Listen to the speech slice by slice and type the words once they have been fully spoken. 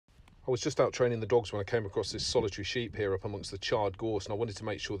I was just out training the dogs when I came across this solitary sheep here up amongst the charred gorse, and I wanted to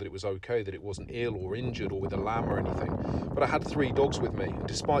make sure that it was okay, that it wasn't ill or injured or with a lamb or anything. But I had 3 dogs with me, and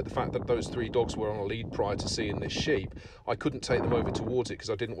despite the fact that those 3 dogs were on a lead prior to seeing this sheep, I couldn't take them over towards it because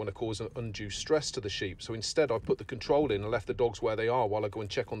I didn't want to cause an undue stress to the sheep. So instead I put the control in and left the dogs where they are while I go and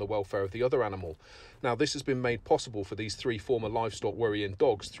check on the welfare of the other animal. Now this has been made possible for these 3 former livestock worrying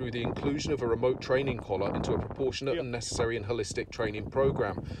dogs through the inclusion of a remote training collar into a proportionate and necessary and holistic training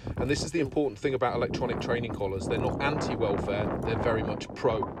program. And this is the important thing about electronic training collars. They're not anti-welfare, they're very much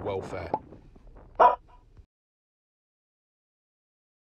pro-welfare.